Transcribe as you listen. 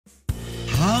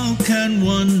How can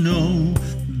one know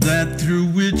that through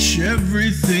which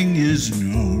everything is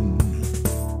known?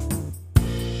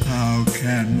 How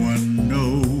can one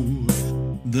know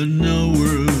the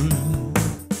knower?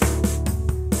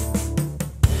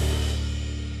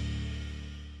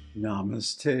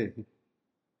 Namaste.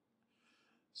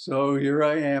 So here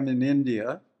I am in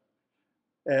India,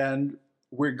 and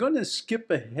we're going to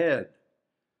skip ahead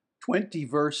 20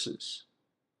 verses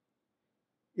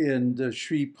in the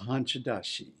Śrī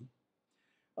Pañcadaśī,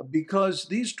 because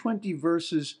these 20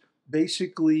 verses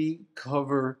basically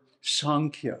cover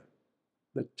Saṅkhya,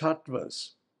 the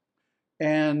Tattvas.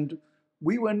 And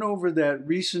we went over that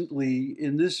recently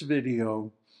in this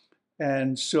video.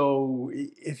 And so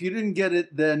if you didn't get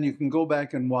it then, you can go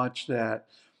back and watch that.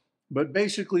 But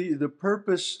basically, the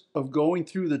purpose of going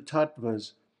through the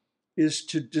Tattvas is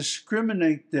to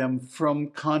discriminate them from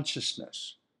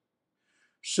consciousness.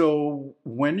 So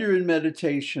when you're in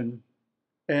meditation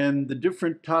and the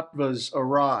different tattvas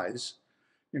arise,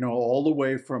 all the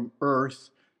way from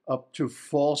earth up to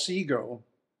false ego,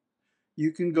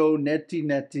 you can go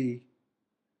neti-neti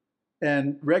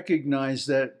and recognize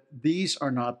that these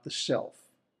are not the self.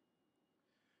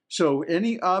 So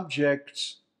any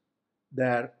objects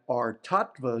that are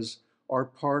tattvas are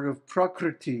part of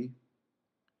Prakṛti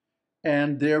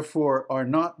and therefore are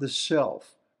not the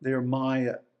self, they're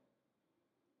Māyā.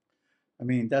 I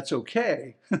mean, that's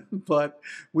okay, but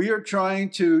we are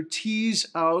trying to tease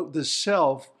out the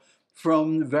self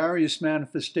from the various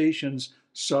manifestations,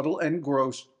 subtle and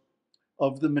gross,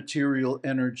 of the material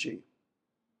energy.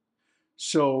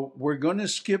 So we're going to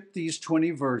skip these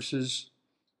 20 verses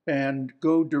and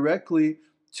go directly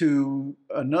to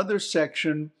another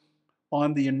section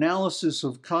on the analysis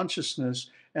of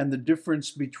consciousness and the difference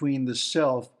between the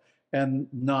self and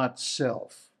not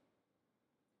self.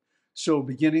 So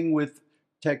beginning with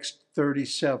text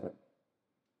 37.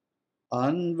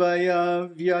 Anvaya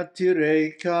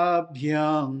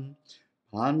vyatireka-bhyam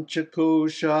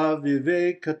panchakosha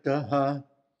vivekataha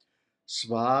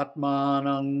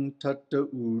svatmanang tatta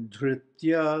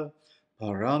udhritya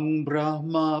parang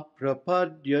brahma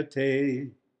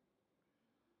prapadyate.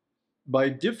 By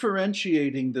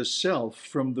differentiating the self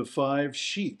from the 5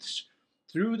 sheaths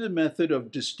through the method of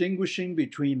distinguishing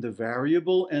between the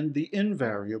variable and the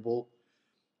invariable,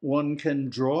 one can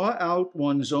draw out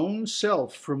one's own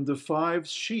self from the 5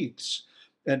 sheaths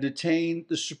and attain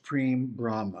the supreme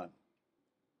Brahman.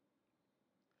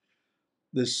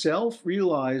 The self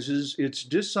realizes its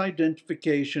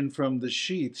disidentification from the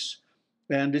sheaths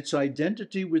and its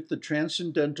identity with the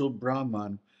transcendental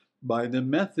Brahman by the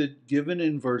method given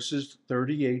in verses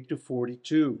 38 to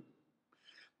 42.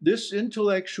 This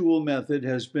intellectual method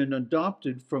has been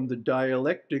adopted from the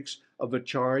dialectics of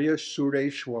Acharya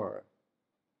Sureshwara.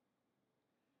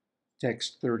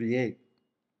 Text 38.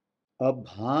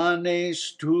 Abhane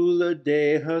stula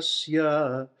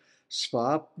dehasya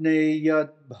svapne yad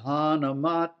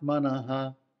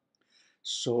bhanamatmanaha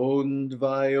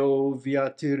sondvayo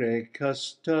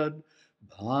vyatirekastad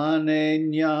bhane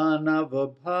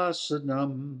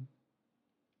jnanavabhasanam.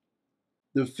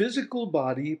 The physical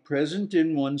body present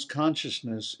in one's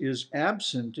consciousness is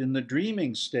absent in the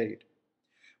dreaming state,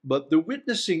 but the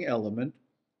witnessing element,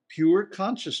 pure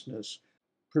consciousness,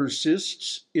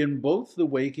 persists in both the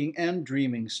waking and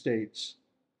dreaming states.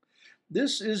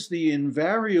 This is the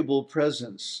invariable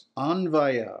presence,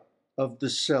 anvaya, of the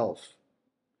self.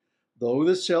 Though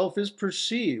the self is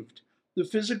perceived, the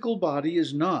physical body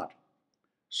is not,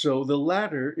 so the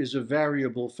latter is a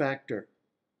variable factor.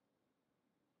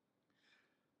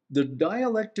 The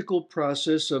dialectical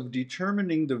process of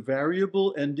determining the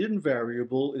variable and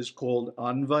invariable is called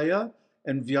anvaya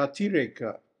and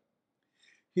vyatireka.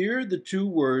 Here, the 2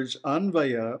 words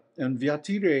anvaya and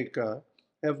vyatireka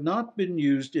have not been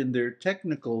used in their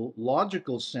technical,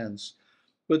 logical sense,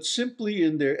 but simply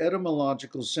in their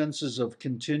etymological senses of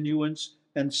continuance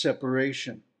and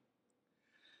separation.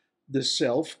 The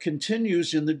self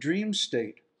continues in the dream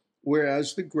state,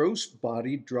 whereas the gross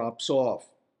body drops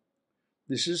off.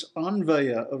 This is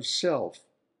anvaya of self.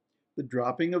 The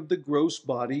dropping of the gross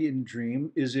body in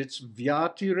dream is its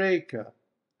vyatireka.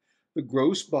 The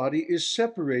gross body is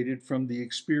separated from the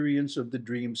experience of the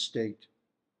dream state.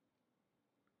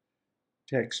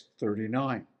 Text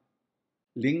 39.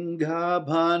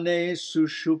 Lingabhane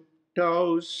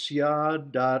sushuptau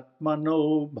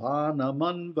syadatmano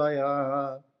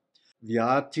bhanamanvaya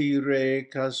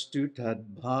vyatirekastu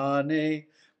tadbhane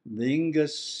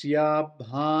lingasya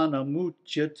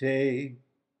bhanamuchyate.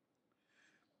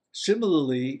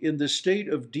 Similarly, in the state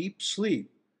of deep sleep,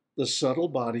 the subtle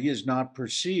body is not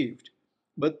perceived,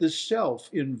 but the self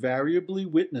invariably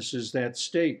witnesses that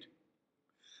state.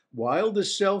 While the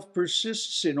self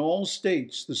persists in all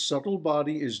states, the subtle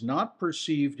body is not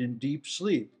perceived in deep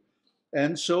sleep,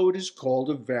 and so it is called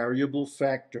a variable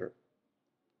factor.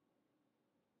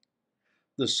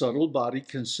 The subtle body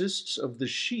consists of the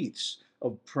sheaths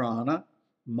of prana,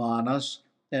 manas,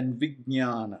 and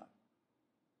vijnana.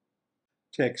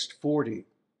 Text 40.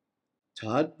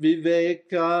 Tad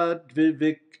vivekad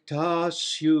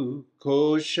viviktasyu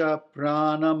kosha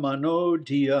prana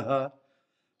manodhyaha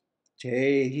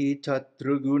tehi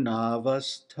tatra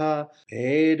gunavastha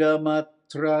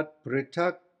vedamatrat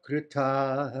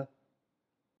pritakrita.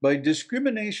 By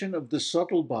discrimination of the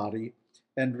subtle body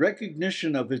and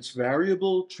recognition of its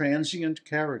variable, transient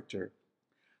character,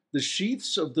 the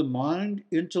sheaths of the mind,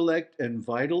 intellect, and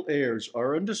vital airs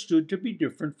are understood to be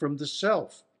different from the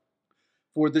self.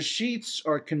 For the sheaths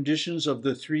are conditions of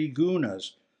the three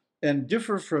gunas and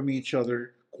differ from each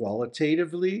other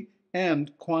qualitatively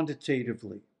and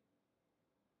quantitatively.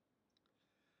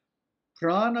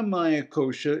 Pranamaya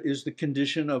kosha is the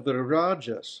condition of the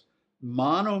rajas,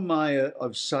 manomaya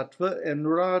of sattva and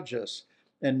rajas,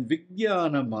 and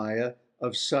vijnanamaya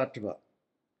of sattva.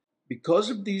 Because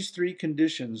of these three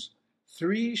conditions,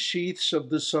 three sheaths of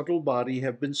the subtle body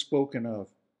have been spoken of.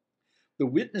 The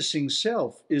witnessing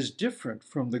self is different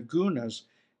from the gunas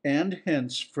and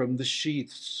hence from the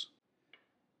sheaths.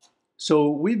 So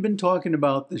we've been talking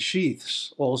about the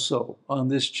sheaths also on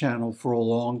this channel for a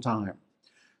long time.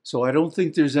 So I don't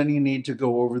think there's any need to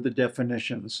go over the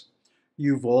definitions.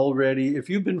 If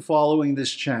you've been following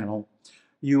this channel,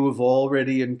 you have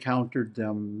already encountered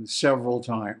them several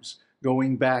times,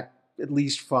 going back at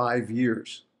least 5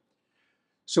 years.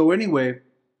 So anyway,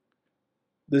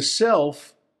 the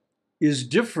self is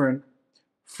different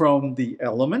from the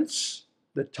elements,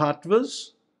 the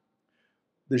tattvas,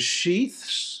 the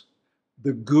sheaths,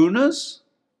 the gunas,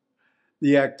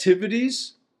 the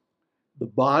activities, the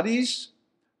bodies,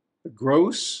 the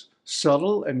gross,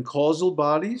 subtle, and causal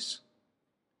bodies,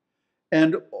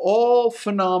 and all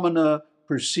phenomena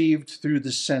perceived through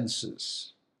the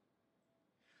senses.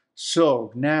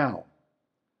 So now,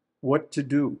 what to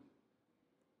do?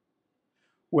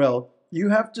 Well, you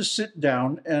have to sit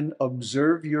down and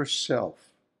observe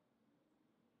yourself.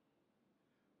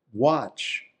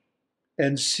 Watch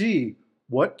and see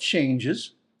what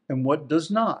changes and what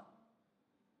does not.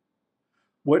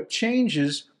 What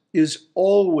changes is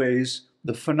always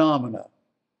the phenomena,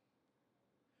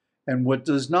 and what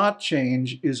does not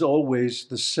change is always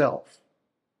the self.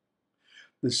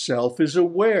 The self is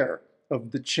aware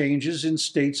of the changes in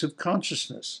states of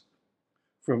consciousness,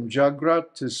 from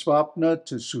Jagrat to Svapna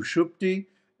to Sushupti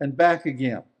and back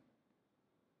again.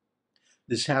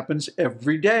 This happens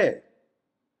every day.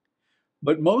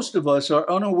 But most of us are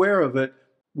unaware of it.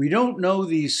 We don't know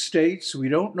these states. We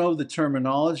don't know the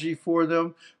terminology for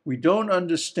them. We don't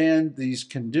understand these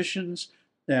conditions.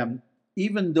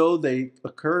 Even though they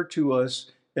occur to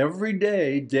us every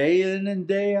day, day in and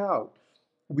day out,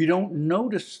 we don't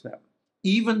notice them.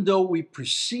 Even though we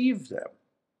perceive them,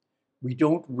 we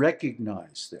don't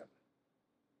recognize them.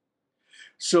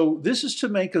 So this is to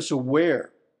make us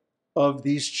aware of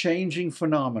these changing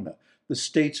phenomena, the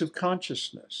states of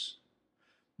consciousness,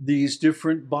 these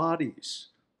different bodies,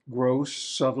 gross,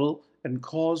 subtle, and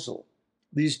causal,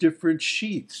 these different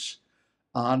sheaths,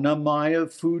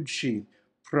 Annamaya, food sheath,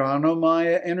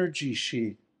 Pranamaya, energy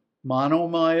sheath,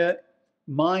 Manomaya,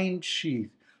 mind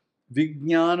sheath,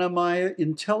 Vijnanamaya,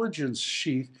 intelligence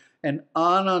sheath, and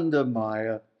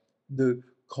Anandamaya, the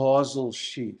causal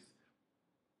sheath.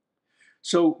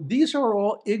 So these are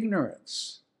all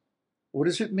ignorance. What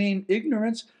does it mean,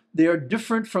 ignorance? They are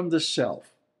different from the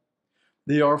self.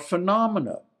 They are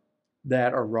phenomena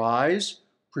that arise,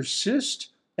 persist,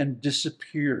 and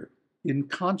disappear in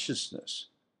consciousness.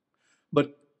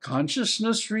 But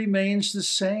consciousness remains the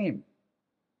same.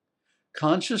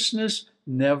 Consciousness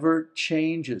never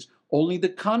changes. Only the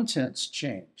contents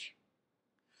change.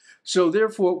 So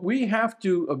therefore, we have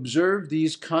to observe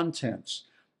these contents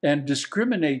and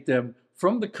discriminate them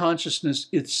from the consciousness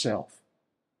itself.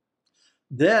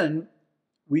 Then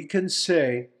we can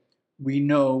say we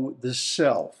know the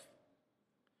self.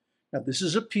 Now, this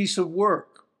is a piece of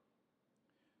work.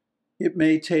 It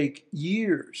may take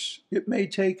years. It may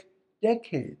take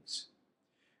decades.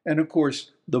 And of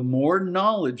course, the more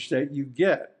knowledge that you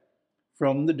get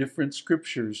from the different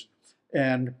scriptures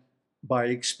and by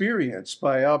experience,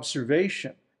 by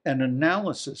observation and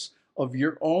analysis of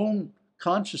your own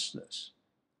consciousness,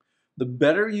 the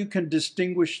better you can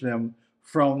distinguish them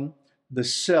from the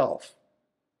self.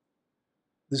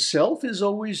 The self is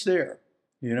always there,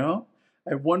 you know?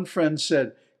 I have one friend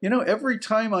said, every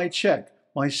time I check,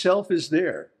 myself is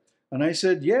there. And I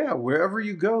said, yeah, wherever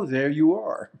you go, there you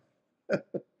are.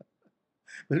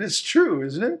 But it's true,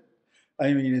 isn't it?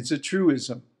 I mean, it's a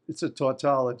truism. It's a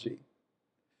tautology.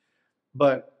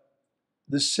 But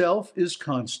the self is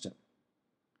constant.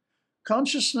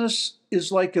 Consciousness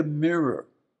is like a mirror.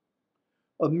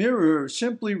 A mirror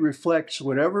simply reflects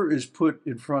whatever is put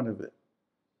in front of it,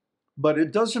 but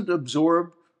it doesn't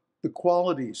absorb the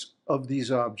qualities of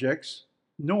these objects,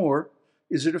 nor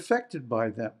is it affected by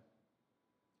them.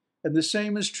 And the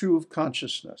same is true of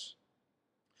consciousness.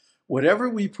 Whatever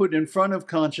we put in front of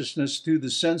consciousness through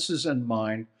the senses and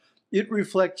mind, it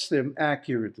reflects them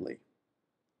accurately.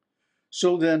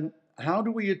 So then, how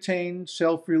do we attain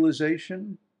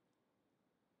self-realization?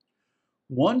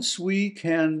 Once we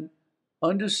can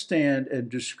understand and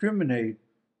discriminate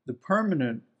the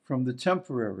permanent from the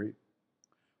temporary,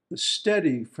 the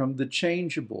steady from the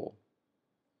changeable,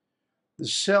 the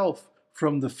self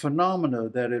from the phenomena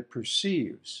that it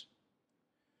perceives,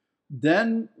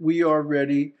 then we are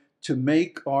ready to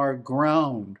make our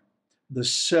ground the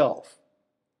self.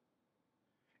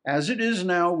 As it is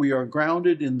now, we are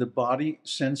grounded in the body,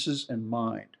 senses, and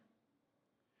mind.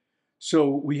 So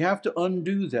we have to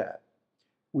undo that.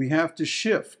 We have to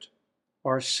shift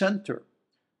our center,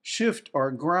 shift our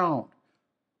ground,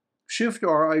 shift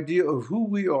our idea of who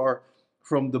we are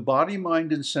from the body,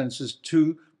 mind, and senses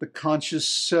to the conscious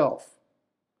self,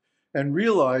 and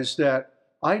realize that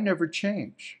I never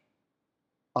change.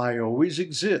 I always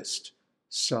exist,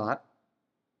 Sat.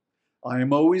 I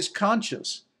am always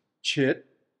conscious, Chit.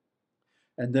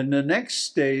 And then the next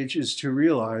stage is to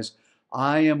realize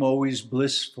I am always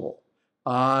blissful,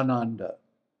 Ananda.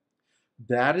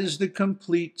 That is the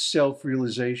complete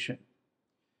self-realization.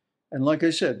 And like I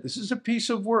said, this is a piece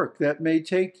of work that may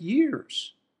take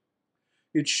years.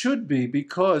 It should be,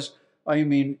 because, I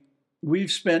mean,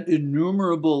 we've spent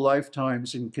innumerable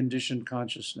lifetimes in conditioned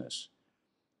consciousness.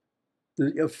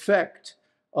 The effect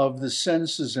of the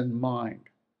senses and mind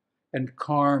and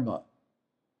karma,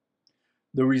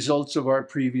 the results of our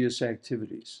previous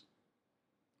activities.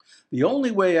 The only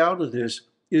way out of this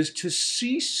is to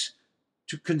cease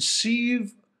to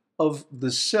conceive of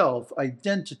the self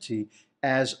identity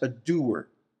as a doer,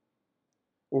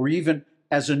 or even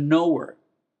as a knower,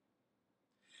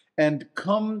 and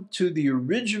come to the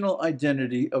original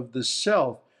identity of the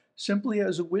self simply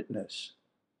as a witness.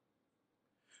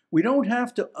 We don't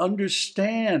have to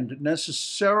understand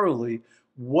necessarily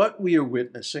what we are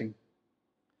witnessing,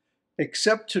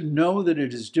 except to know that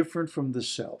it is different from the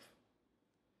self.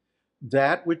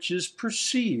 That which is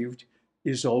perceived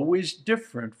is always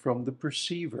different from the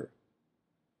perceiver.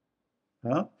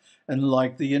 And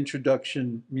like the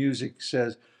introduction music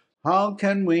says, how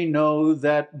can we know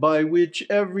that by which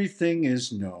everything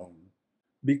is known?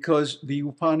 Because the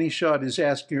Upanishad is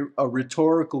asking a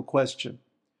rhetorical question.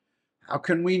 How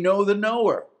can we know the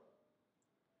knower?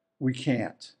 We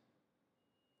can't.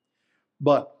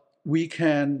 But we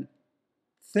can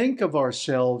think of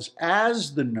ourselves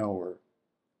as the knower,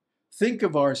 think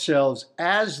of ourselves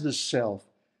as the self,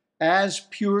 as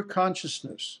pure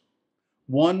consciousness,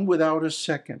 one without a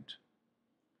second.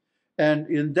 And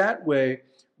in that way,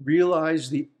 realize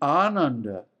the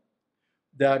ananda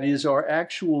that is our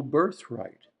actual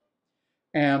birthright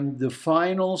and the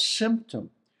final symptom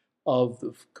of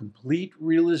the complete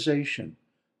realization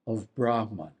of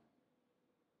Brahman.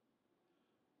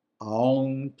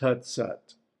 Aum Tat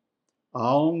Sat.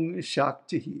 Aum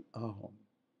Shakti Aum.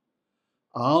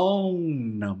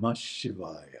 Aum Namah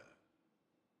Shivaya.